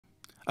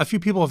A few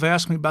people have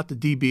asked me about the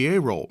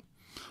DBA role.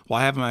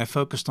 Why haven't I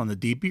focused on the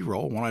DB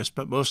role when I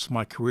spent most of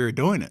my career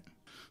doing it?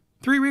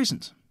 3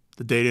 reasons.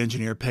 The data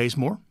engineer pays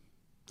more.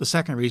 The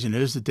second reason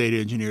is the data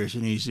engineer is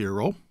an easier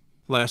role.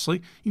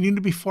 Lastly, you need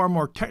to be far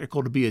more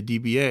technical to be a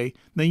DBA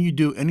than you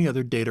do any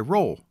other data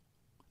role,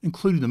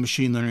 including the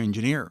machine learning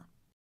engineer.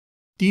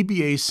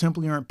 DBAs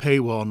simply aren't paid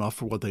well enough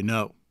for what they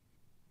know.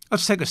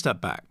 Let's take a step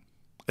back.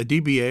 A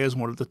DBA is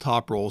one of the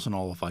top roles in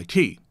all of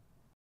IT.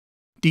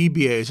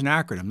 DBA is an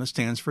acronym that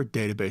stands for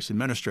Database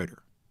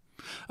Administrator.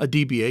 A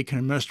DBA can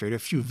administrate a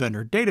few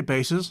vendor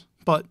databases,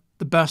 but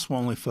the best will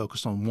only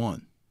focus on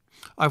one.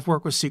 I've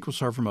worked with SQL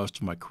Server most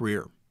of my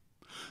career.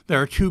 There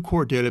are 2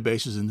 core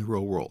databases in the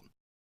real world.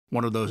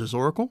 One of those is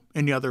Oracle,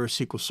 and the other is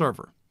SQL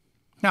Server.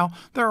 Now,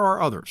 there are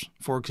others.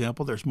 For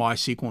example, there's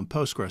MySQL and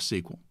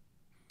PostgreSQL.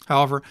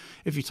 However,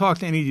 if you talk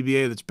to any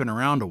DBA that's been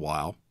around a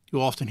while,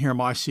 you'll often hear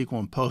MySQL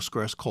and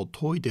Postgres called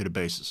toy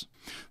databases.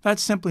 That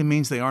simply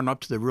means they aren't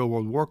up to the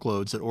real-world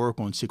workloads that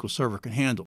Oracle and SQL Server can handle.